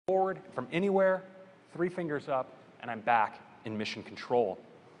forward from anywhere, 3 fingers up, and I'm back in mission control.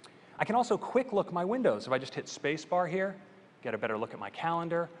 I can also quick look my windows. If I just hit spacebar here, get a better look at my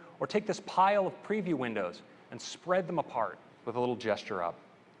calendar, or take this pile of preview windows and spread them apart with a little gesture up.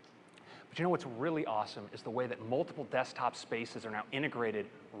 But you know what's really awesome is the way that multiple desktop spaces are now integrated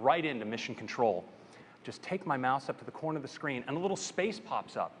right into mission control. Just take my mouse up to the corner of the screen and a little space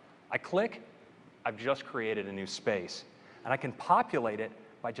pops up. I click, I've just created a new space. And I can populate it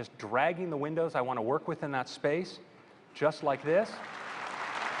by just dragging the windows I want to work with in that space, just like this.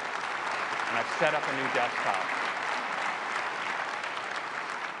 And I've set up a new desktop.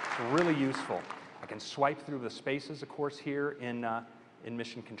 It's really useful. I can swipe through the spaces, of course, here in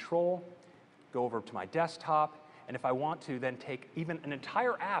Mission Control, go over to my desktop, and if I want to then take even an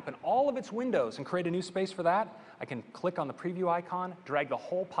entire app and all of its windows and create a new space for that, I can click on the preview icon, drag the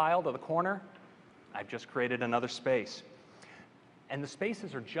whole pile to the corner. I've just created another space. And the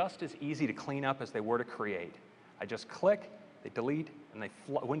spaces are just as easy to clean up as they were to create. I just click, they delete, and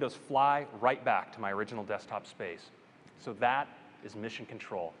windows fly right back to my original desktop space. So that is Mission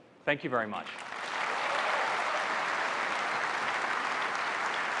Control. Thank you very much.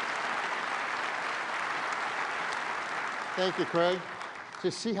 Thank you, Craig. So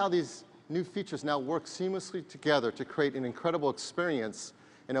you see how these new features now work seamlessly together to create an incredible experience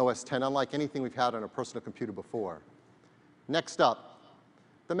in OS X, unlike anything we've had on a personal computer before. Next up,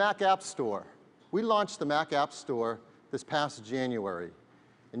 the Mac App Store. We launched the Mac App Store this past January,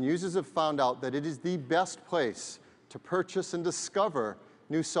 and users have found out that it is the best place to purchase and discover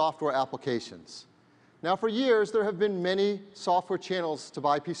new software applications. Now, for years, there have been many software channels to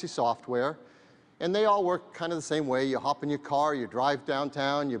buy PC software, and they all work kind of the same way. You hop in your car, you drive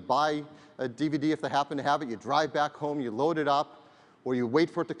downtown, you buy a DVD if they happen to have it, you drive back home, you load it up, or you wait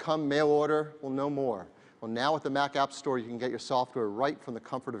for it to come, mail order. Well, no more. Well, now with the Mac App Store, you can get your software right from the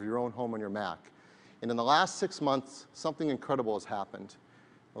comfort of your own home on your Mac. And in the last 6 months, something incredible has happened.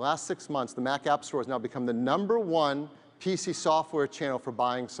 In the last 6 months, the Mac App Store has now become the #1 PC software channel for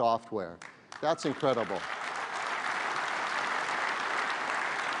buying software. That's incredible.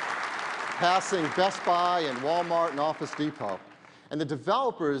 Passing Best Buy and Walmart and Office Depot. And the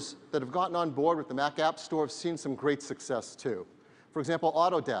developers that have gotten on board with the Mac App Store have seen some great success too. For example,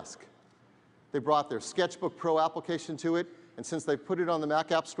 Autodesk. They brought their Sketchbook Pro application to it, and since they put it on the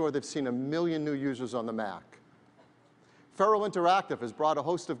Mac App Store, they've seen 1 million new users on the Mac. Feral Interactive has brought a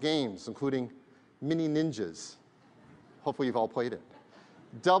host of games, including Mini Ninjas. Hopefully you've all played it.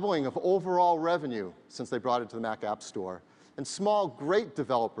 Doubling of overall revenue since they brought it to the Mac App Store. And small, great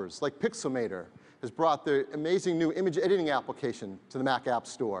developers like Pixelmator has brought their amazing new image editing application to the Mac App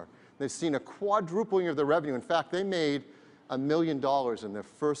Store. They've seen a quadrupling of their revenue. In fact, they made $1 million in their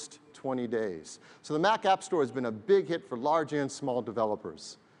first 20 days. So the Mac App Store has been a big hit for large and small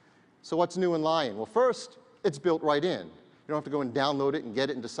developers. So what's new in Lion? Well, first, it's built right in. You don't have to go and download it and get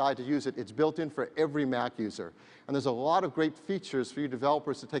it and decide to use it. It's built in for every Mac user. And there's a lot of great features for you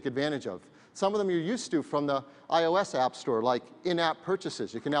developers to take advantage of. Some of them you're used to from the iOS App Store, like in-app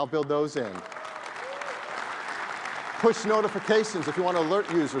purchases. You can now build those in. Push notifications if you want to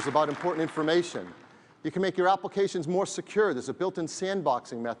alert users about important information. You can make your applications more secure. There's a built-in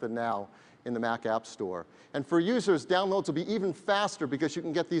sandboxing method now in the Mac App Store. And for users, downloads will be even faster because you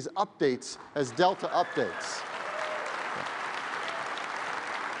can get these updates as Delta updates.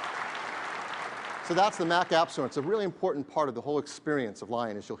 So that's the Mac App Store. It's a really important part of the whole experience of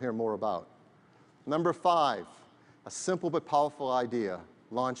Lion, as you'll hear more about. Number 5, a simple but powerful idea,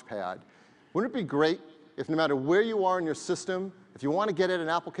 Launchpad. Wouldn't it be great if no matter where you are in your system, if you want to get at an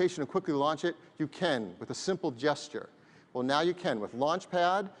application and quickly launch it, you can with a simple gesture? Well, now you can. With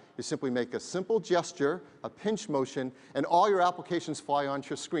Launchpad, you simply make a simple gesture, a pinch motion, and all your applications fly onto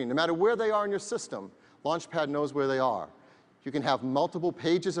your screen. No matter where they are in your system, Launchpad knows where they are. You can have multiple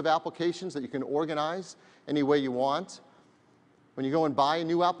pages of applications that you can organize any way you want. When you go and buy a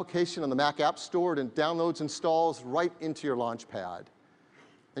new application on the Mac App Store, it downloads, installs right into your Launchpad.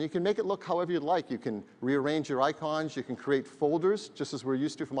 And you can make it look however you'd like. You can rearrange your icons. You can create folders, just as we're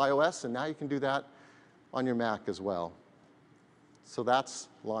used to from iOS. And now you can do that on your Mac as well. So that's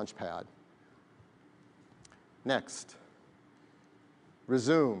Launchpad. Next,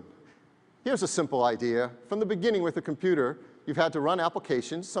 Resume. Here's a simple idea. From the beginning with a computer, you've had to run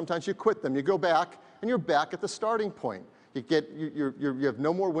applications. Sometimes you quit them. You go back, and you're back at the starting point. You have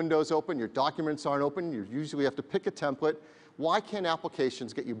no more windows open. Your documents aren't open. You usually have to pick a template. Why can't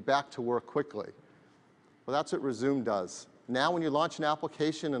applications get you back to work quickly? Well, that's what Resume does. Now when you launch an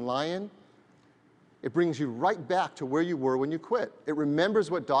application in Lion, it brings you right back to where you were when you quit. It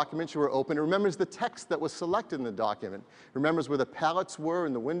remembers what documents you were open. It remembers the text that was selected in the document. It remembers where the palettes were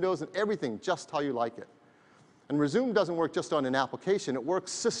and the windows and everything, just how you like it. And Resume doesn't work just on an application. It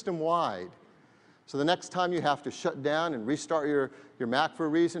works system-wide. So the next time you have to shut down and restart your Mac for a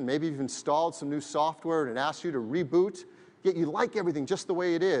reason, maybe you've installed some new software and it asks you to reboot, yet you like everything just the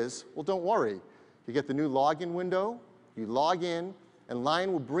way it is, well, don't worry. You get the new login window, you log in, and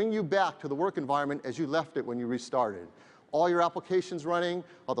Lion will bring you back to the work environment as you left it when you restarted. All your applications running,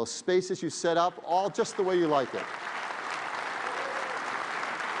 all those spaces you set up, all just the way you like it.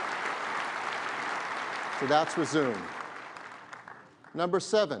 So that's Resume. Number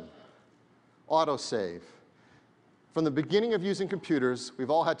 7, autosave. From the beginning of using computers, we've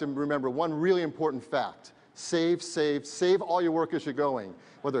all had to remember one really important fact. Save, save, save all your work as you're going.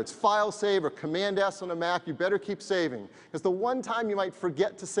 Whether it's file save or Command S on a Mac, you better keep saving. Because the one time you might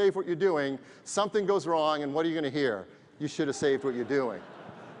forget to save what you're doing, something goes wrong, and what are you going to hear? You should have saved what you're doing.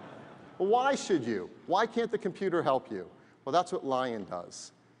 Well, why should you? Why can't the computer help you? Well, that's what Lion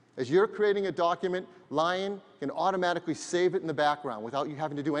does. As you're creating a document, Lion can automatically save it in the background without you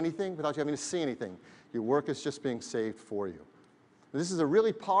having to do anything, without you having to see anything. Your work is just being saved for you. This is a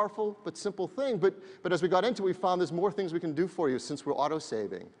really powerful but simple thing, but as we got into it, we found there's more things we can do for you since we're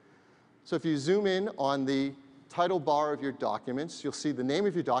auto-saving. So if you zoom in on the title bar of your documents, you'll see the name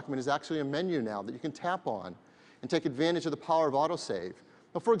of your document is actually a menu now that you can tap on and take advantage of the power of autosave.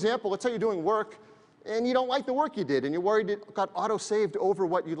 Now, for example, let's say you're doing work and you don't like the work you did and you're worried it got auto-saved over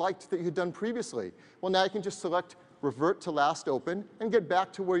what you liked that you had done previously. Well, now you can just select Revert to Last Open and get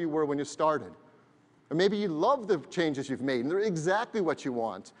back to where you were when you started. Or maybe you love the changes you've made, and they're exactly what you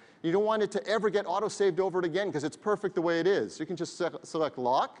want. You don't want it to ever get auto-saved over it again because it's perfect the way it is. You can just select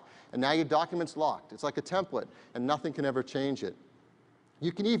Lock, and now your document's locked. It's like a template, and nothing can ever change it.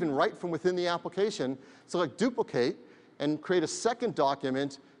 You can even, right from within the application, select Duplicate and create a second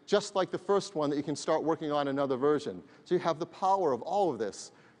document just like the first one that you can start working on another version. So you have the power of all of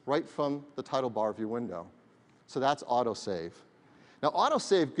this right from the title bar of your window. So that's autosave. Now,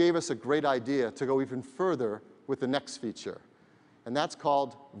 autosave gave us a great idea to go even further with the next feature, and that's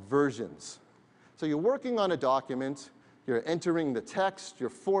called versions. So you're working on a document, you're entering the text, you're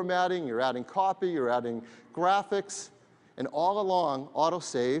formatting, you're adding copy, you're adding graphics, and all along,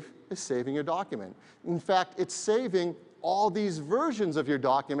 autosave is saving your document. In fact, it's saving all these versions of your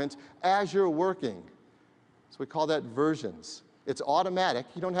document as you're working. So we call that versions. It's automatic.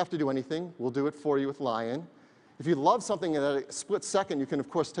 You don't have to do anything. We'll do it for you with Lion. If you love something in a split second, you can, of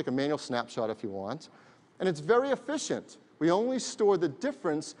course, take a manual snapshot if you want. And it's very efficient. We only store the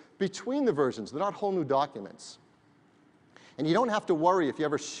difference between the versions. They're not whole new documents. And you don't have to worry if you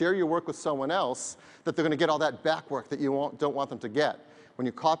ever share your work with someone else that they're going to get all that back work that you don't want them to get. When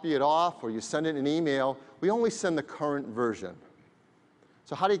you copy it off or you send it in an email, we only send the current version.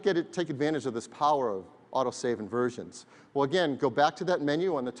 So how do you take advantage of this power of autosave and versions? Well, again, go back to that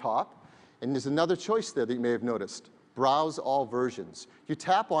menu on the top. And there's another choice there that you may have noticed. Browse all versions. You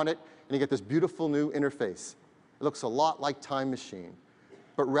tap on it, and you get this beautiful new interface. It looks a lot like Time Machine.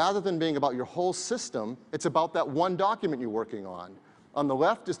 But rather than being about your whole system, it's about that one document you're working on. On the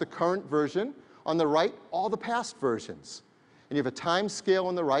left is the current version. On the right, all the past versions. And you have a time scale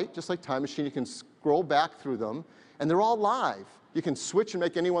on the right, just like Time Machine. You can scroll back through them, and they're all live. You can switch and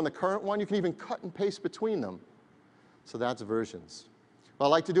make any one the current one. You can even cut and paste between them. So that's versions. What I'd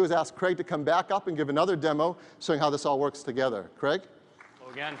like to do is ask Craig to come back up and give another demo showing how this all works together. Craig?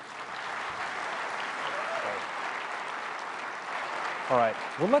 Hello again. All right,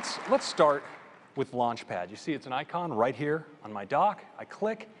 well, let's start with Launchpad. You see it's an icon right here on my dock. I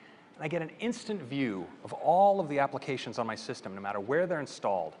click, and I get an instant view of all of the applications on my system, no matter where they're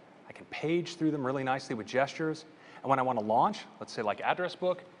installed. I can page through them really nicely with gestures. And when I want to launch, let's say like Address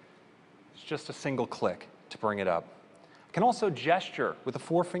Book, it's just a single click to bring it up. I can also gesture with a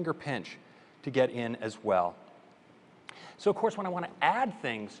 4-finger pinch to get in as well. So of course, when I want to add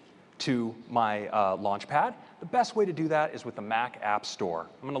things to my Launchpad, the best way to do that is with the Mac App Store.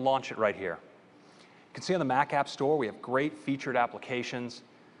 I'm going to launch it right here. You can see on the Mac App Store, we have great featured applications,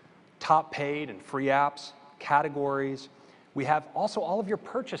 top paid and free apps, categories. We have also all of your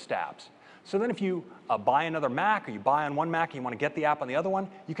purchased apps. So then if you buy another Mac or you buy on one Mac and you want to get the app on the other one,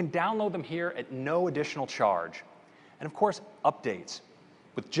 you can download them here at no additional charge. And of course, updates.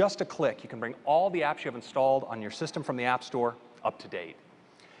 With just a click, you can bring all the apps you have installed on your system from the App Store up to date.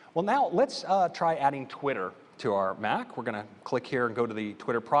 Well, now let's try adding Twitter to our Mac. We're going to click here and go to the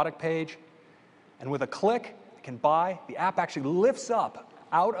Twitter product page. And with a click, I can buy. The app actually lifts up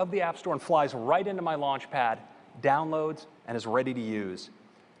out of the App Store and flies right into my Launchpad, downloads, and is ready to use.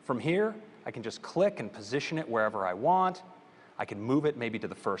 From here, I can just click and position it wherever I want. I can move it maybe to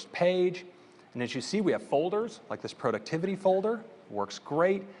the first page. And as you see, we have folders, like this productivity folder. Works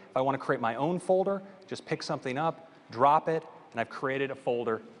great. If I want to create my own folder, just pick something up, drop it, and I've created a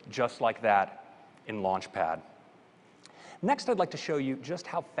folder just like that in Launchpad. Next, I'd like to show you just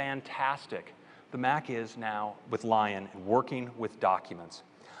how fantastic the Mac is now with Lion and working with documents.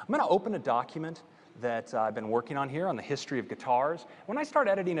 I'm going to open a document that I've been working on here on the history of guitars. When I start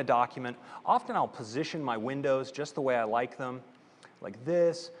editing a document, often I'll position my windows just the way I like them, like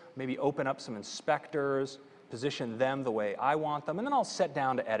this, maybe open up some inspectors, position them the way I want them, and then I'll set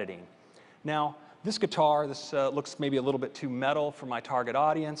down to editing. Now, this guitar, this looks maybe a little bit too metal for my target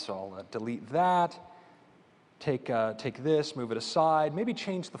audience, so I'll delete that. Take this, move it aside, maybe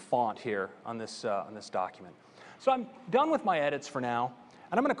change the font here on this document. So I'm done with my edits for now,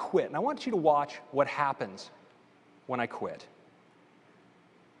 and I'm going to quit. And I want you to watch what happens when I quit.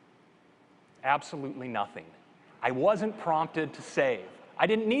 Absolutely nothing. I wasn't prompted to save. I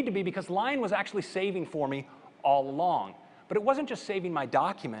didn't need to be because Lion was actually saving for me all along. But it wasn't just saving my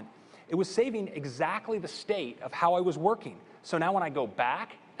document. It was saving exactly the state of how I was working. So now when I go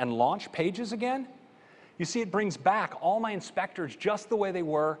back and launch Pages again, you see it brings back all my inspectors just the way they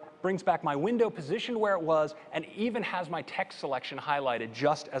were, brings back my window positioned where it was, and even has my text selection highlighted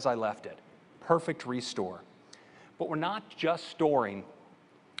just as I left it. Perfect restore. But we're not just storing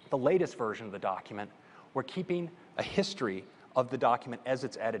the latest version of the document. We're keeping a history of the document as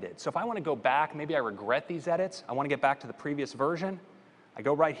it's edited. So if I want to go back, maybe I regret these edits, I want to get back to the previous version, I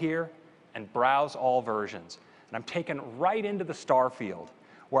go right here and browse all versions. And I'm taken right into the star field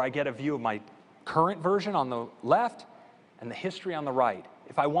where I get a view of my current version on the left and the history on the right.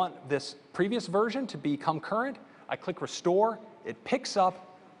 If I want this previous version to become current, I click Restore, it picks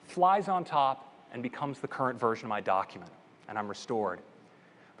up, flies on top, and becomes the current version of my document, and I'm restored.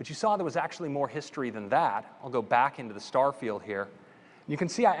 But you saw there was actually more history than that. I'll go back into the star field here. You can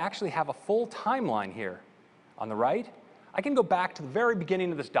see I actually have a full timeline here. On the right, I can go back to the very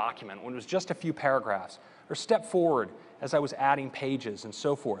beginning of this document when it was just a few paragraphs, or step forward as I was adding pages and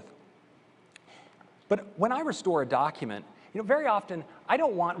so forth. But when I restore a document, very often I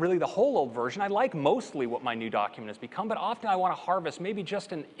don't want really the whole old version. I like mostly what my new document has become, but often I want to harvest maybe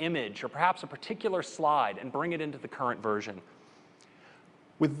just an image or perhaps a particular slide and bring it into the current version.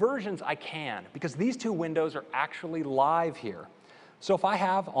 With versions, I can, because these two windows are actually live here. So if I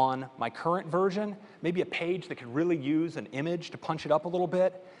have on my current version maybe a page that could really use an image to punch it up a little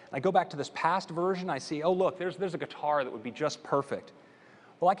bit, and I go back to this past version, I see, oh look, there's a guitar that would be just perfect.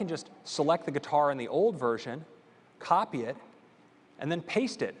 Well, I can just select the guitar in the old version, copy it, and then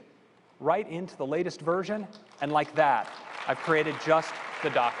paste it right into the latest version, and like that, I've created just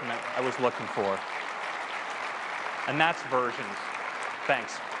the document I was looking for. And that's versions.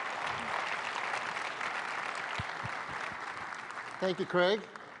 Thanks. Thank you, Craig.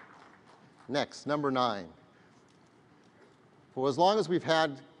 Next, number 9. For as long as we've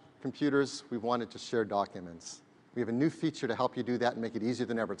had computers, we've wanted to share documents. We have a new feature to help you do that and make it easier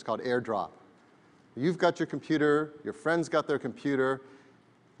than ever. It's called AirDrop. You've got your computer, your friend's got their computer,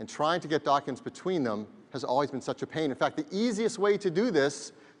 and trying to get documents between them has always been such a pain. In fact, the easiest way to do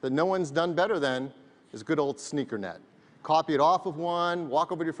this that no one's done better than is good old SneakerNet. Copy it off of one,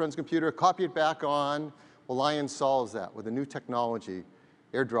 walk over to your friend's computer, copy it back on. Well, Lion solves that with a new technology,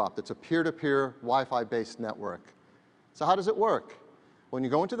 AirDrop, that's a peer-to-peer Wi-Fi-based network. So how does it work? When you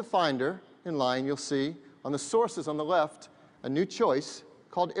go into the Finder in Lion, you'll see on the sources on the left a new choice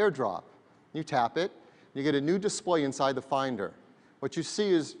called AirDrop. You tap it, you get a new display inside the Finder. What you see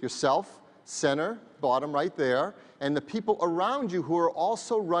is yourself, center, bottom right there, and the people around you who are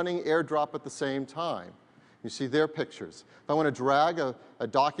also running AirDrop at the same time. You see their pictures. If I want to drag a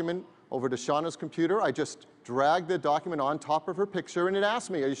document over to Shauna's computer, I just drag the document on top of her picture, and it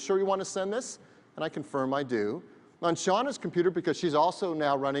asks me, are you sure you want to send this? And I confirm I do. On Shauna's computer, because she's also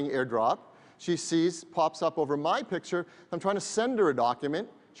now running AirDrop, she sees, pops up over my picture, I'm trying to send her a document.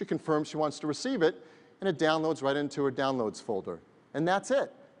 She confirms she wants to receive it, and it downloads right into her Downloads folder. And that's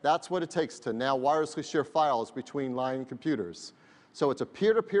it. That's what it takes to now wirelessly share files between Lion computers. So it's a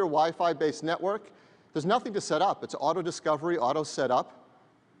peer-to-peer Wi-Fi-based network. There's nothing to set up. It's auto-discovery, auto-setup.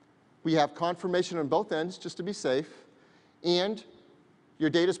 We have confirmation on both ends, just to be safe. And your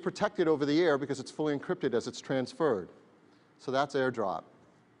data is protected over the air because it's fully encrypted as it's transferred. So that's AirDrop.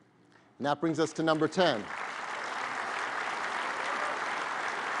 And that brings us to number 10.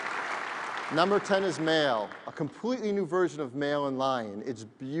 Number 10 is Mail, a completely new version of Mail in Lion. It's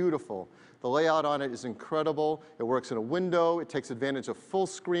beautiful. The layout on it is incredible. It works in a window. It takes advantage of full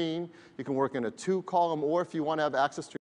screen. You can work in a 2-column, or if you want to have access to